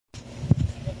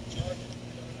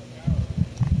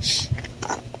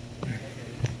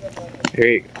There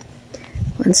you go.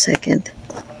 1 second.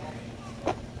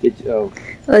 Oh.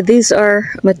 These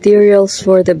are materials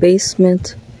for the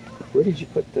basement. Where did you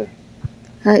put the...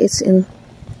 It's in...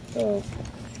 Oh.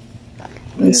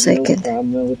 1 second. No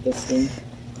problem with this thing?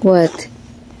 What?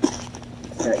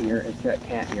 It's got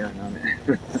cat urine on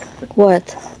it.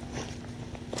 What?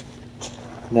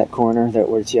 That corner,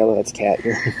 where it's yellow, that's cat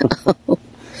urine.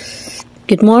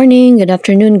 Good morning, good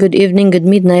afternoon, good evening, good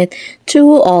midnight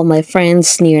to all my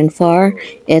friends near and far.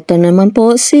 Ito naman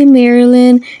po si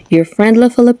Marilyn, your friend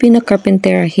La Filipina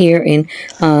Carpentera here in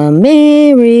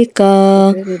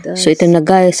America. So ito na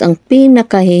guys, ang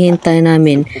pinakahihintay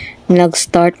namin.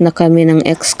 Nag-start na kami ng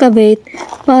excavate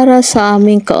para sa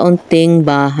aming kaunting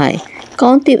bahay.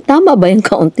 Kaunti, tama ba yung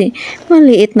kaunti?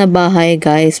 Maliit na bahay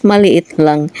guys, maliit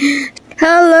lang.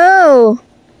 Hello!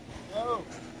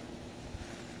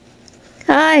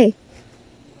 Hi.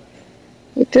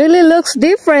 It really looks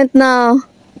different now.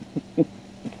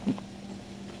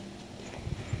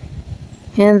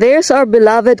 And there's our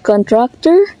beloved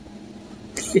contractor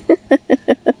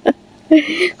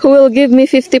who will give me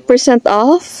 50%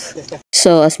 off.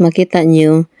 So, as nakita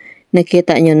nyo,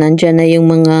 nandyan na yung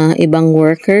mga ibang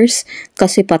workers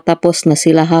kasi patapos na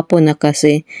sila hapon na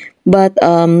kasi. But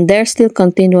they're still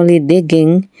continually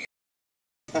digging.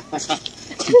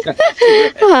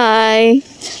 Hi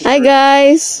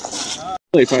guys.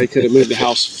 If I could have moved the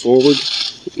house forward,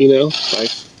 you know, by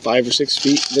 5 or 6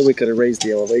 feet, then we could have raised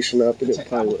the elevation up, and it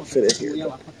probably wouldn't fit in here.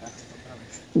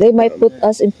 They might put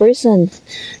us in prison.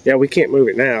 Yeah, we can't move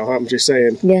it now. I'm just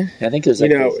saying. Yeah, I think there's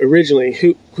like, you know, originally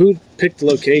who picked the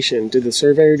location? Did the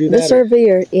surveyor do that? The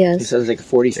surveyor, yes. He says like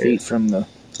 40 feet from the.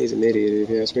 He's an idiot if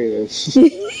you ask me. Then.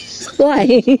 Why?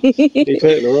 He put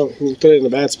it in the wrong. He put it in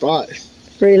a bad spot.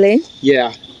 Really?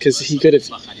 Yeah, because he could have.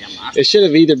 It should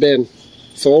have either been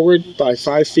forward by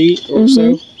 5 feet or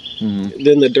so. Mm-hmm.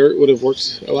 Then the dirt would have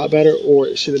worked a lot better, or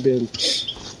it should have been,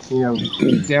 you know,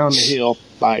 down the hill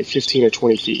by 15 or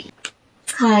 20 feet.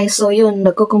 Hi, so yun,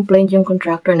 nagko-complain yung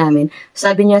contractor namin.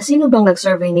 Sabi niya, sino bang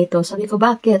nag-survey nito? Sabi ko,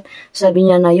 bakit? Sabi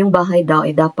niya na yung bahay daw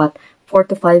ay dapat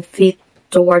 4 to 5 feet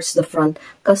towards the front.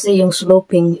 Kasi yung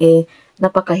sloping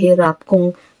napakahirap.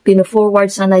 Kung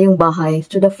pino-forward sana yung bahay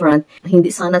to the front,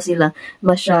 hindi sana sila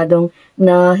masyadong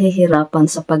nahihirapan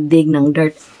sa pagdig ng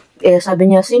dirt. Sabi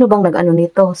niya, sino bang nag-ano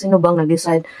nito? Sino bang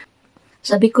nag-decide?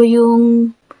 Sabi ko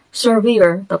yung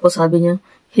surveyor. Tapos sabi niya,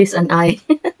 he's an I.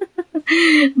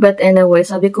 But anyway,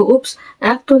 sabi ko, oops,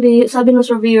 actually, sabi ng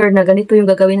surveyor na ganito yung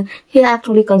gagawin. He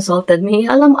actually consulted me.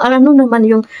 Ano naman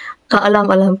yung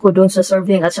kaalam-alam ko doon sa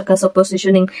surveying at saka sa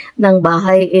positioning ng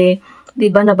bahay. Di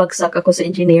ba nabagsak ako sa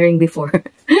engineering before?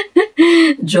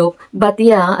 Joke. But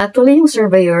yeah, actually yung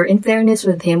surveyor, in fairness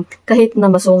with him, kahit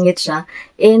na masungit siya,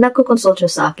 nagko-consult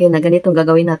siya sa akin na ganitong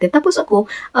gagawin natin. Tapos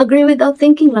ako, agree without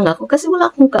thinking lang ako kasi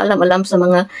wala akong kaalam-alam sa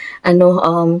mga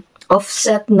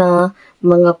offset na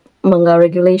mga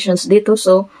regulations dito.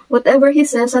 So, whatever he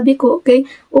says, sabi ko, okay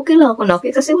lang ako na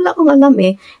okay kasi wala akong alam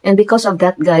And because of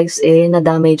that, guys,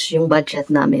 na-damage yung budget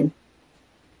namin.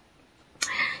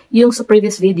 Yung sa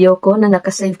previous video ko na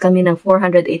nakasave kami ng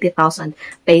 480,000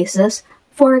 pesos,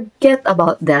 forget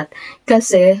about that.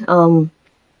 Kasi,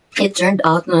 it turned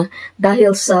out na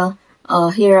dahil sa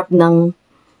hirap ng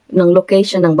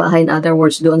location ng bahay, in other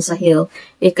words, doon sa hill,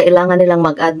 kailangan nilang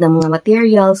mag-add ng mga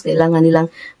materials, kailangan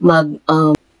nilang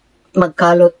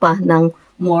magkalot pa ng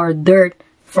more dirt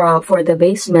for the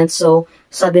basement. So,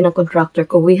 sabi ng contractor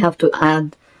ko, we have to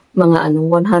add mga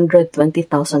 120,000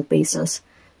 pesos.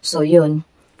 So, yun.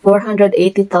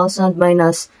 480,000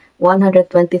 minus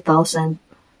 120,000.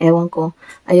 Ewan ko.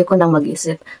 Ayoko nang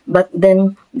mag-isip. But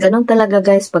then, ganun talaga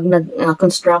guys, pag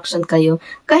nag-construction kayo,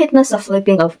 kahit nasa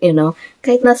flipping of,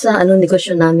 kahit nasa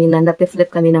negosyo namin na napi-flip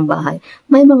kami ng bahay,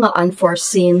 may mga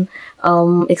unforeseen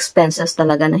expenses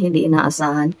talaga na hindi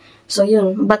inaasahan. So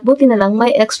yun, but buti na lang,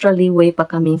 may extra leeway pa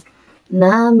kami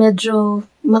na medyo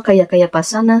makaya-kaya pa.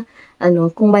 Sana,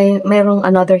 kung mayroong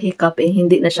another hiccup,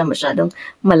 hindi na siya masyadong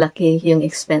malaki yung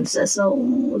expenses. So,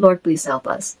 Lord, please help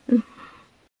us.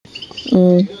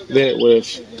 Then it would have,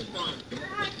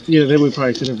 then we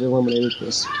probably could have eliminated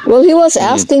this. Well, he was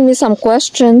asking me some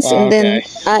questions, and then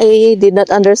I did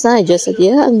not understand. I just said,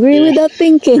 yeah, agree without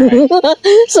thinking.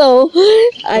 So,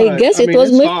 I guess it was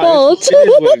my fault. It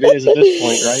is what it is at this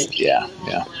point, right? Yeah.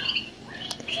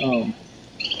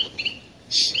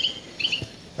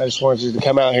 I just wanted you to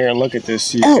come out here and look at this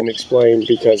so you can explain,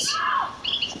 because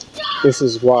this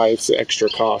is why it's the extra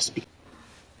cost.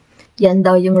 Yan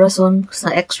daw yung rason sa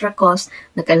extra cost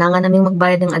na kailangan naming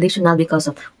magbayad ng additional because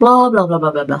of blah, blah, blah,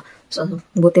 blah, blah, blah. So,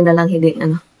 buti na lang hindi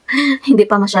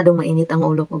pa masyadong mainit ang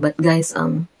ulo ko. But guys,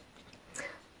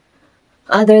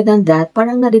 other than that,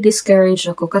 parang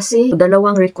nadi-discourage ako kasi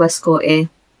dalawang request ko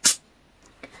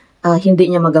hindi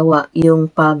niya magawa yung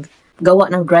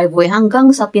paggawa ng driveway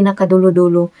hanggang sa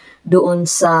pinakadulo-dulo doon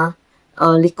sa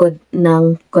likod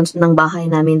ng bahay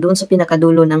namin, doon sa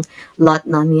pinakadulo ng lot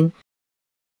namin.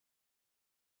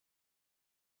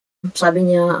 Sabi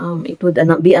niya, it would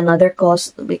be another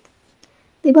cost.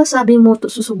 Diba sabi mo,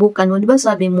 susubukan mo, diba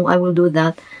sabi mo, I will do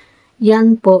that.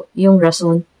 Yan po yung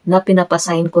rason na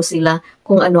pinapasign ko sila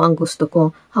kung ano ang gusto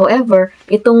ko. However,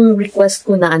 itong request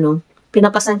ko na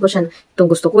pinapasign ko siya,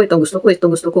 itong gusto ko,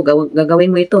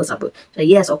 gagawin mo ito. Sabi,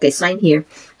 yes, okay, sign here.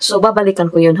 So, babalikan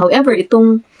ko yun. However,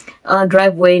 itong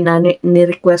driveway na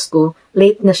ni-request ko,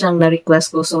 late na siyang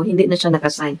na-request ko, so hindi na siya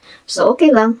nakasign. So,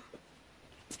 okay lang.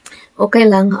 Okay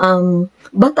lang.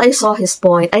 But I saw his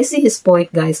point. I see his point,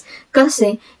 guys.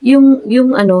 Kasi, yung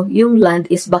land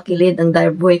is bakilid ang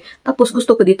driveway. Tapos,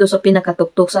 gusto ko dito sa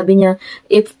pinakatuktok. Sabi niya,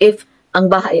 if ang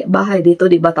bahay dito,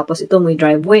 diba? Tapos, ito may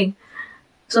driveway.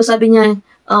 So, sabi niya,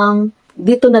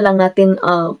 dito na lang natin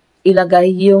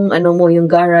ilagay yung, yung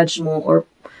garage mo or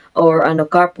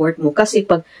carport mo. Kasi,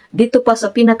 pag dito pa sa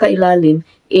pinakailalim,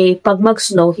 pag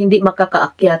mag-snow, hindi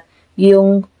makakaakyat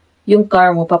yung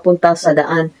car mo papunta sa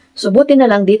daan. So, buti na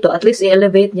lang dito, at least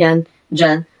i-elevate yan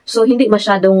dyan. So, hindi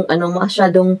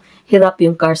masyadong hirap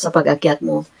yung car sa pag-akyat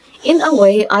mo. In a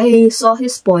way, I saw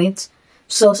his points.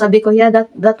 So, sabi ko, yeah,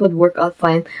 that would work out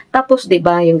fine. Tapos,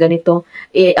 diba, yung ganito,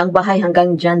 ang bahay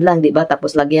hanggang dyan lang, diba?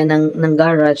 Tapos, lagyan ng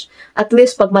garage. At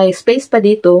least, pag may space pa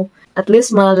dito, at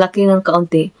least malaki ng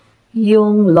kaunti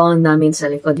yung lawn namin sa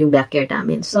likod, yung backyard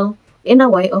namin. So, in a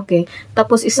way, okay.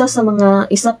 Tapos, isa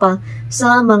pa sa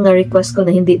mga request ko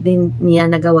na hindi din niya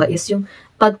nagawa is yung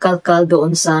pagkalkal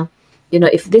doon sa,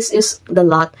 if this is the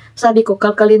lot, sabi ko,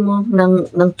 kalkalin mo ng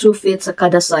 2 feet sa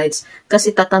kada sides kasi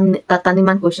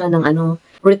tataniman ko siya ng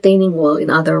retaining wall,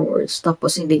 in other words.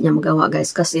 Tapos, hindi niya magawa,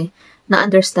 guys, kasi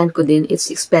na-understand ko din,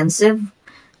 it's expensive.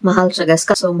 Mahal siya, guys,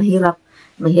 kasi mahirap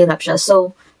siya.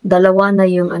 So, dalawa na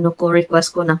yung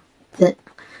request ko na.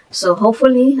 So,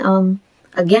 hopefully,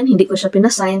 again, hindi ko siya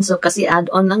pinasign, so kasi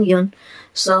add-on lang yun.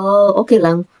 So, okay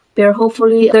lang. Pero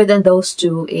hopefully, other than those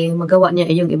two, magawa niya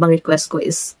yung ibang request ko,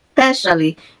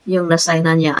 especially yung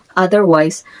nasignan niya.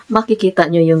 Otherwise,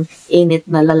 makikita nyo yung init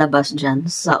na lalabas dyan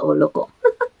sa ulo ko.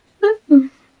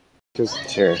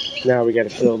 Sure. Now we got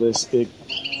to fill this big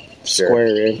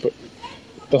square in. But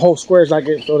the whole square is not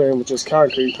getting filled in with just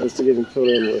concrete. It's getting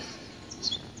filled in with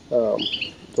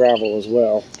gravel as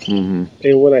well. Mm-hmm.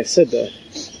 And when I said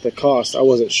the cost, I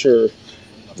wasn't sure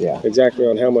exactly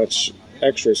on how much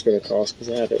extra it's going to cost because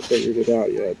I haven't figured it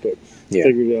out yet, but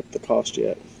figured out the cost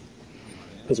yet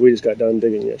because we just got done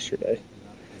digging yesterday.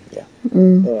 Yeah.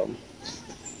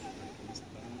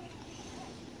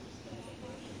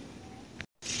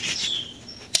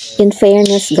 In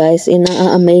fairness, guys,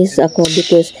 ina-amaze ako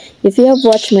because if you have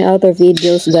watched my other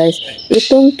videos, guys,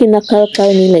 itong kinalkal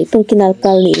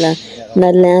nila na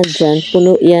land dyan,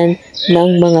 puno yan ng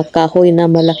mga kahoy na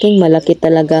malaking-malaki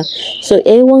talaga. So,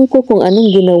 ewan ko kung anong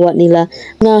ginawa nila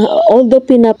na although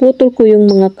pinaputol ko yung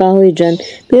mga kahoy dyan,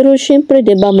 pero syempre,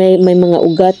 diba, may mga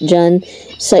ugat dyan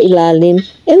sa ilalim.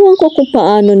 Ewan ko kung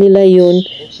paano nila yun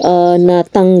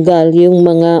natanggal yung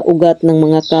mga ugat ng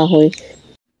mga kahoy.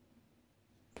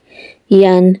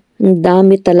 Yan, ang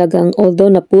dami talagang, although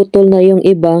naputol na yung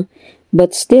iba,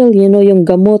 but still, yung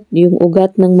gamot, yung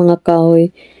ugat ng mga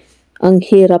kahoy, ang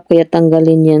hirap kaya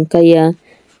tanggalin yan. Kaya,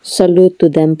 salute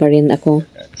to them pa rin ako.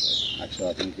 Actually,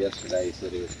 I think yesterday he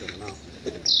said he was coming out.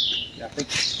 Yeah,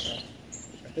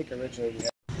 I think originally we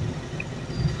had...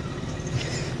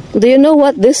 Do you know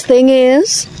what this thing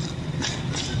is?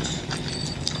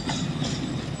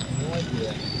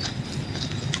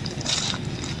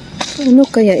 Ano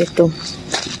kaya ito?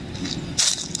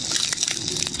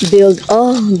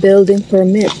 Building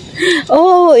permit.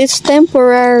 Oh, it's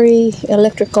temporary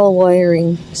electrical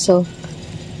wiring. So,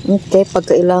 okay, pag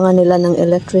kailangan nila ng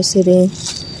electricity,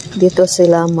 dito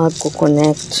sila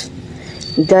magko-connect.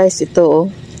 Guys, ito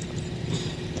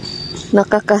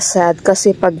nakakasad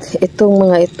kasi pag itong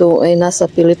mga ito ay nasa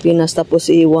Pilipinas tapos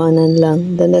iiwanan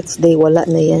lang. The next day, wala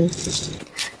na yan.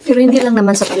 Pero hindi lang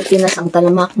naman sa Pilipinas ang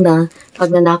talamak na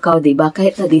pagnanakaw, diba?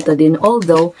 Kahit na dito din.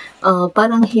 Although,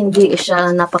 parang hindi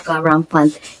siya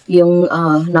napaka-rampant yung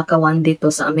nakawan dito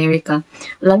sa Amerika.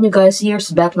 Alam nyo guys, years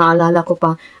back, naalala ko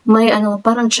pa, may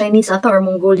parang Chinese ata or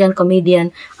Mongolian comedian.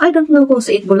 I don't know kung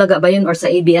sa Itbulaga ba yun or sa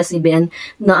ABS-CBN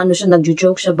na siya,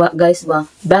 nagjo-joke siya ba, guys ba?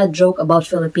 Bad joke about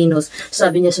Filipinos.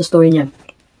 Sabi niya sa story niya,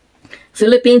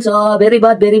 Philippines, very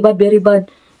bad, very bad, very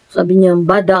bad. Sabi niya,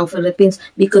 bada ang Philippines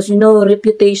because you know,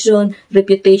 reputation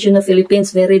ng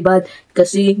Philippines very bad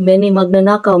kasi many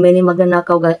magnanakaw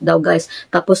daw guys.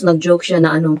 Tapos nag-joke siya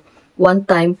na one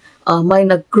time, may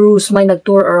nag-cruise, may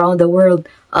nag-tour around the world.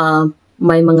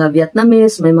 May mga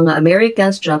Vietnamese, may mga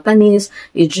Americans, Japanese,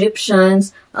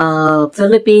 Egyptians,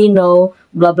 Filipino,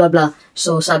 blah blah blah.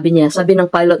 So sabi ng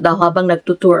pilot daw habang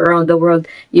nagtutour around the world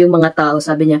yung mga tao,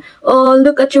 sabi niya, oh,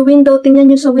 look at your window, tingnan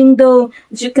niyo sa window.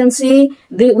 As you can see,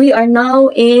 we are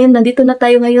now nandito na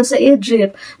tayo ngayon sa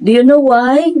Egypt. Do you know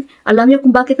why? Alam niyo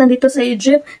kung bakit nandito sa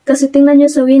Egypt? Kasi tingnan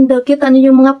niyo sa window, kita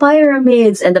niyo yung mga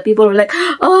pyramids. And the people were like,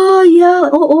 oh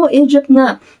yeah, oo, Egypt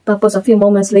nga. Tapos a few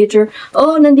moments later,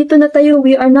 oh, nandito na tayo,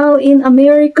 we are now in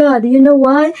America. Do you know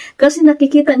why? Kasi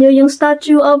nakikita niyo yung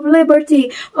Statue of Liberty.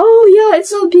 Oh yeah,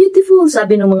 it's so beautiful,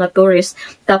 sabi ng mga tourists.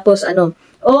 Tapos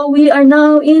oh, we are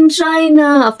now in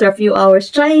China. After a few hours,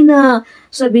 China.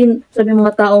 Sabi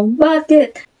mga taong,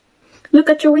 bakit? Look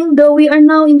at your window, we are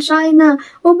now in China.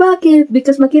 Oh, bakit?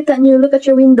 Because makita niyo, look at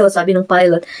your window, sabi ng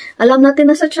pilot. Alam natin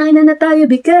na sa China na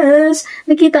tayo because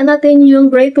nakita natin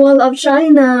yung Great Wall of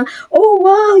China. Oh,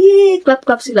 wow, yay!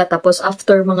 Clap-clap sila. Tapos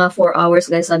after mga 4 hours,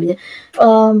 guys, sabi niya,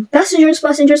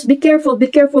 passengers, be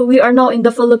careful, we are now in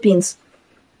the Philippines.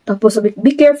 Tapos sabi,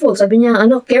 be careful. Sabi niya,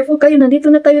 careful kayo,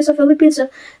 nandito na tayo sa Philippines.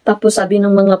 Tapos sabi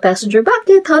ng mga passenger,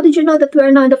 bakit? How did you know that we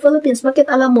are now in the Philippines? Bakit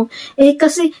alam mo?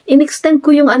 Kasi in-extend ko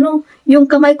yung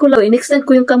kamay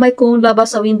ko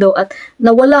labas sa window at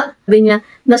nawala. Sabi niya,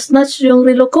 na-snatch yung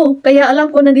relo ko. Kaya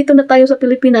alam ko, nandito na tayo sa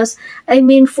Pilipinas. I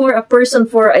mean, for a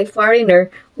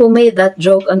foreigner who made that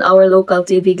joke on our local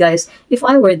TV, guys, if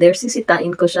I were there,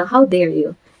 sisitain ko siya. How dare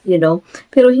you? You know?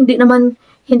 Pero hindi naman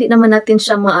natin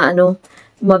siya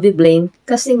mabiblame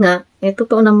kasi nga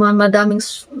totoo naman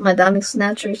madaming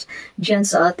snatchers dyan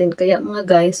sa atin. Kaya mga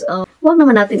guys, huwag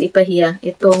naman natin ipahiya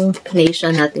itong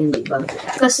nation natin, diba?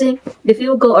 Kasi if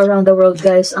you go around the world,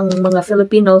 guys, ang mga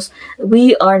Filipinos,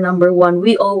 we are number one.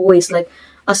 We always, like,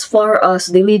 as far as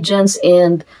diligence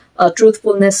and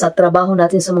truthfulness sa trabaho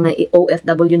natin sa mga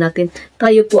OFW natin,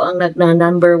 tayo po ang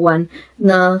number one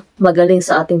na magaling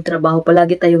sa ating trabaho.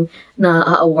 Palagi tayong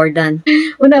na-awardan.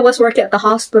 When I was working at the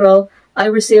hospital, I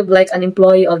received like an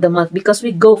employee of the month because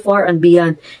we go far and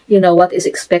beyond, what is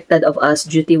expected of us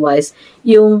duty-wise.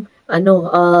 Yung,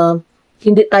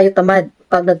 hindi tayo tamad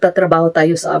pag nagtatrabaho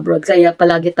tayo sa abroad. Kaya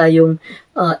palagi tayong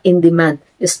in demand.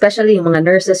 Especially yung mga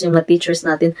nurses, yung mga teachers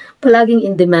natin, palaging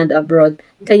in demand abroad.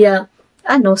 Kaya,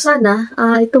 sana,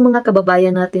 itong mga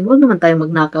kababayan natin, huwag naman tayong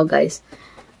magnakaw, guys.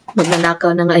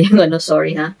 Magnanakaw na nga yung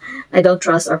sorry ha. I don't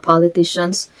trust our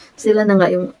politicians. Sila na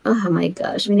nga yung, oh my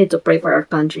gosh, we need to pray for our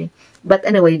country. But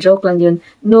anyway, joke lang yun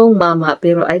nung mama,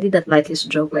 pero I did not like his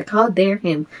joke. Like, how dare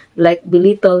him? Like,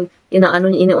 belittle,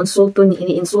 iniinsulto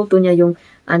niya yung,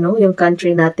 yung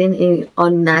country natin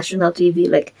on national TV.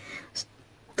 Like,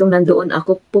 kung nandoon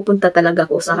ako, pupunta talaga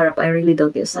ako sa harap. I really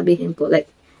don't care. Sabihin ko,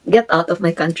 like, get out of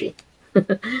my country.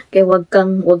 Kaya wag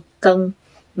kang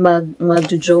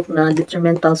mag-joke na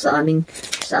detrimental sa aming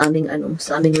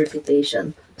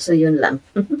reputation. So, yun lang.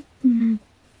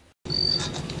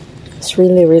 It's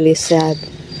really, really sad.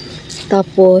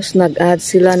 Tapos, nag-add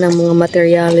sila ng mga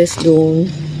materials doon.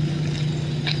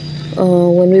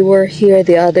 When we were here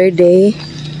the other day,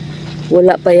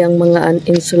 wala pa yung mga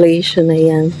insulation na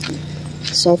yan.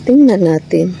 So, tingnan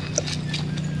natin.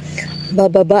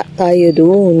 Bababa tayo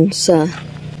doon sa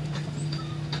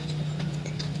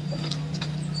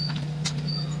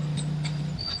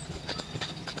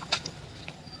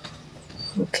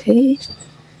okay.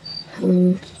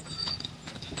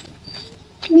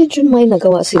 Medyo may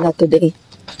nagawa sila today.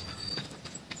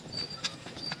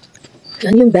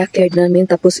 Yan yung backyard namin.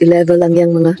 Tapos i-level lang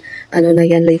yung mga na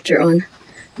yan later on.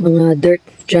 Mga dirt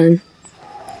dyan.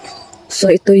 So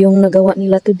ito yung nagawa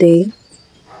nila today.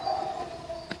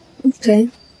 Okay.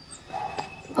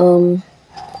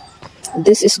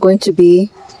 This is going to be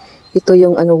ito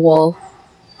yung wall.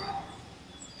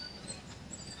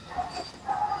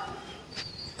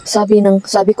 Sabi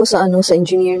ko sa sa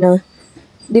engineer na,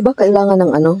 di ba kailangan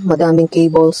ng madaming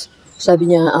cables?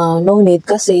 Sabi niya, no need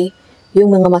kasi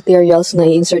yung mga materials na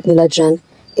i-insert nila dyan,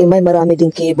 may marami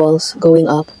ding cables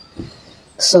going up.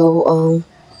 So,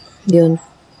 yun.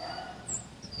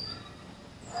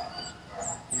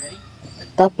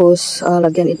 Tapos,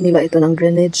 lagyan nila ito ng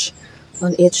drainage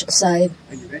on each side.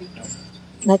 Are you ready?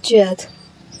 Not yet.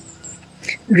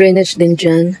 Drainage din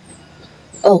dyan.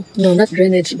 Oh, no, not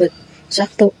drainage, but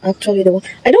actually the one.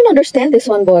 I don't understand this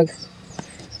one, Borg.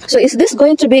 So is this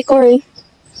going to be Corey?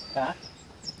 Huh?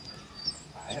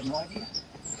 I have no idea.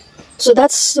 So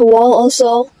that's the wall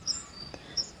also.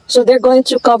 So they're going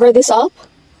to cover this up?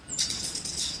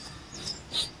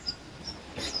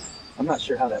 I'm not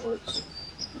sure how that works.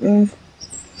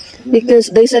 Because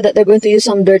they said that they're going to use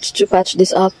some dirt to patch this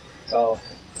up. Oh.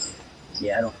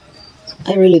 Yeah,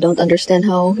 I really don't understand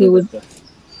how he would.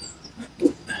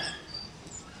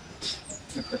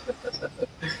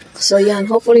 So yeah, and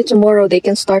hopefully tomorrow they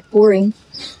can start pouring.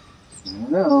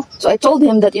 No. So I told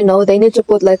him that, you know, they need to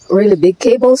put like really big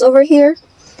cables over here.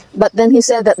 But then he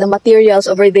said that the materials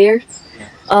over there,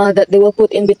 that they will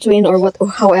put in between or what, or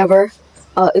however,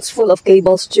 it's full of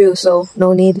cables too, so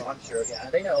no need. Oh, I'm sure, yeah.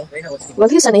 They know what's going on. Well,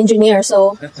 he's an engineer,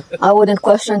 so I wouldn't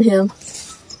question him.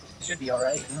 Should be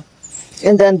alright, you know?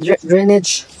 And then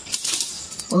drainage.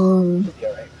 Should be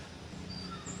alright.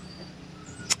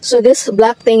 So this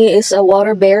black thingy is a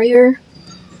water barrier.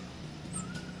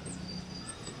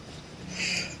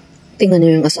 Tingnan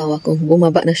niyo yung asawa ko.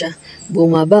 Bumaba na siya.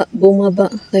 Bumaba.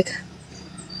 Like,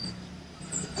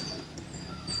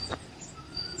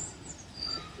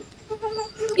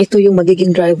 ito yung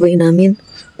magiging driveway namin.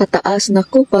 Pataas na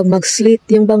ko pag mag-slit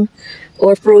yung bang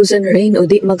or frozen rain o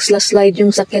di mag-slide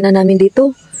yung sakyanan namin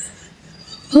dito.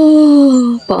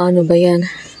 Oh, paano ba yan?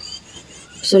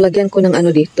 So, lagyan ko ng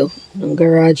ano dito. Ng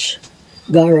garage.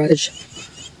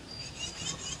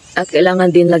 At kailangan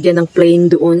din lagyan ng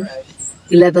plane doon.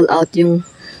 I-level out yung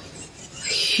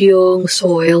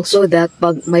soil so that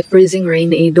pag may freezing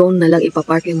rain, doon na lang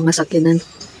ipapark yung mga sakyanan.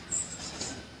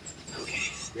 Okay,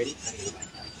 ready?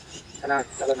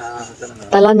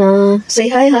 Tala na. Say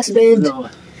hi, husband.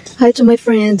 Hello. Hi to my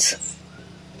friends.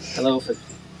 Hello for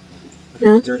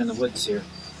Huh? dirt in the woods here.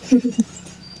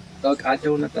 Look,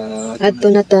 ato na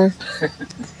ta.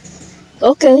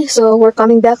 Okay, so we're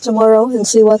coming back tomorrow and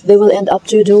see what they will end up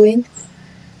to doing.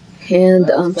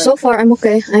 And so far, I'm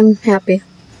okay. I'm happy.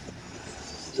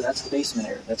 So that's the basement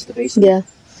area. That's the basement. Yeah.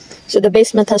 So the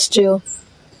basement has to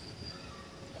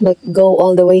like go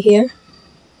all the way here.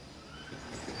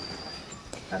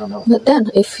 I don't know. But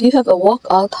then, if you have a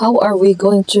walkout, how are we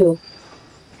going to?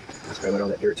 That's probably what all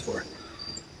that dirt's for.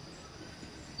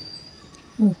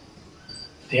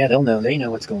 Yeah, they'll know. They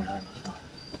know what's going on.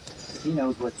 He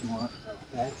knows what you want.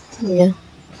 Okay. Yeah.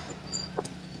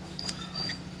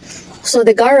 So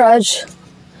the garage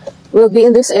will be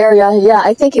in this area. Yeah,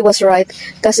 I think he was right.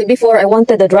 Kasi before I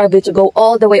wanted the driveway to go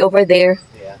all the way over there.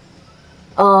 Yeah.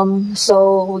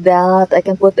 So that I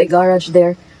can put a garage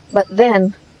there. But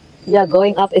then, yeah,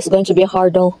 going up is going to be a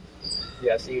hurdle.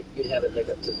 Yeah, so you'd have it like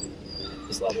up to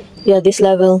this level. Yeah, this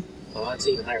level. Oh, I'd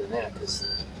say even higher than that, because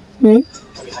probably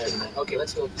higher than that. Okay,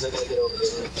 let's go. Let's get over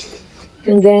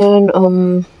there. And then,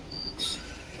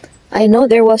 I know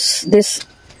there was this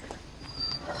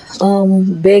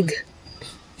big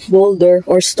boulder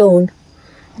or stone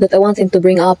that I want him to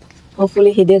bring up.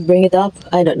 Hopefully he did bring it up.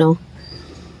 I don't know.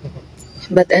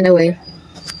 But anyway.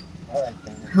 All right.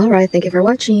 Alright, thank you for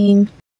watching.